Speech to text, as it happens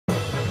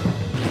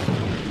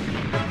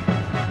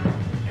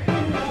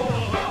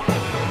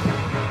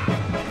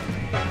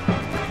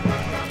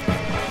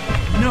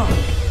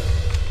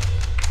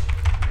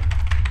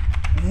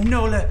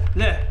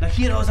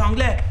heroes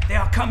anglais, they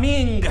are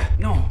coming.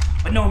 No,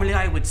 but normally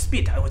I would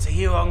spit. I would say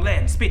hero anglais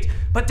and spit.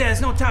 But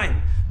there's no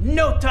time.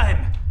 No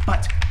time.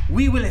 But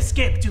we will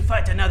escape to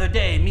fight another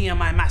day, me and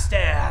my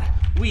master.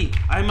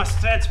 I must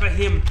transfer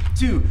him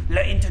to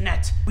the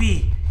internet.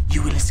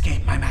 You will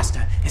escape, my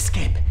master.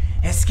 Escape,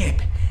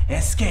 escape,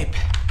 escape.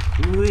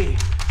 Oui.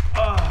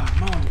 Oh,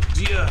 mon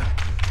Dieu.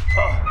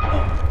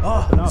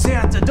 They're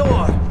at the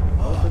door.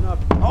 Open up.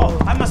 Oh,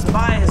 I must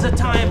buy the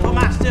time for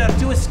master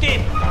to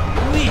escape.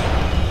 Oui.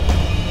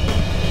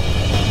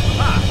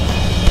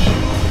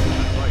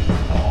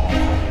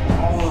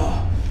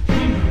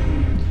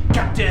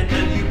 Captain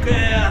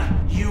Euchre,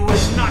 you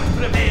will not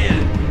prevail.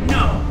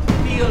 No,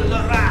 feel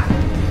the wrath.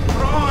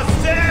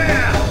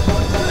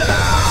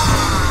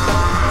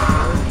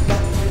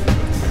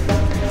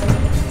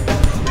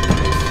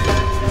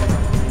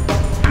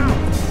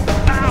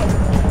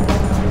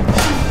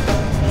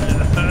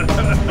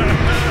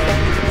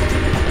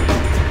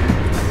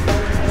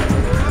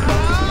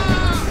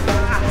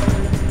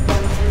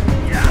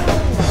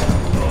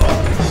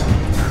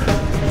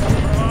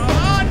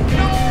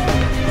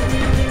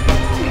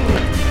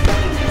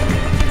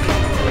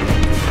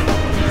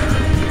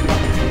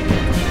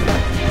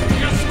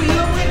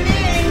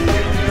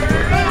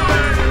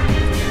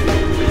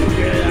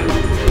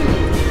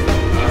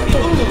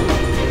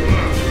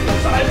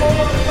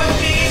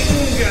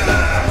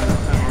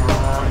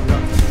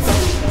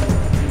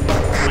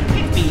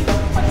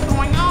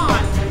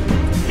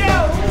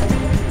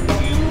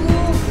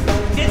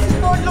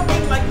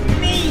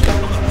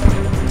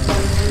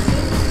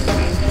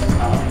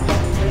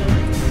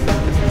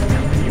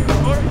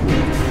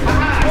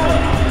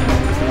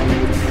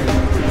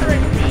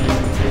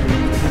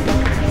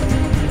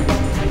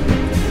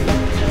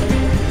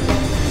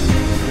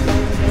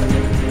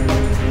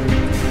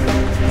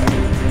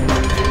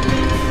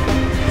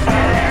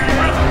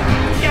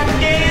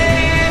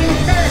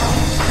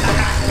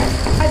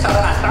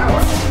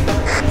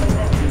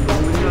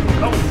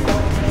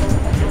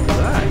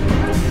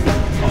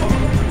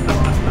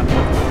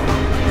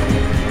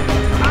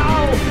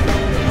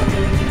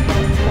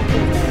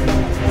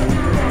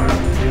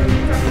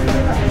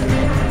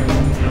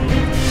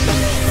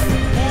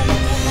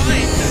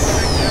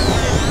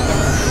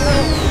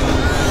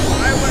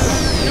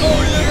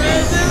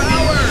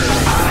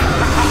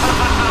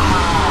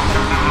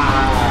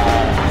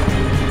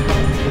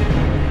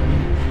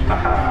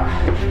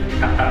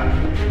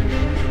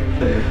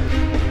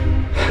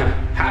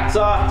 Hats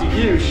off to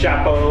you,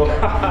 Chapeau.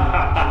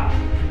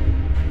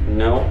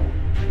 No.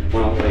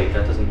 Well, wait,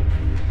 that doesn't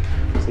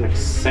make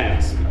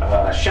sense.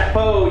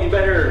 Chapeau, you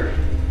better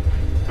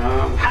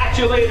hatch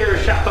you later,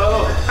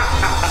 Chapeau.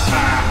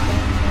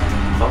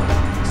 Oh,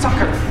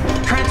 sucker!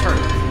 Transfer!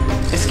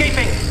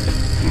 Escaping!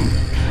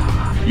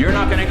 You're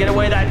not gonna get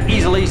away that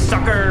easily,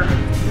 sucker!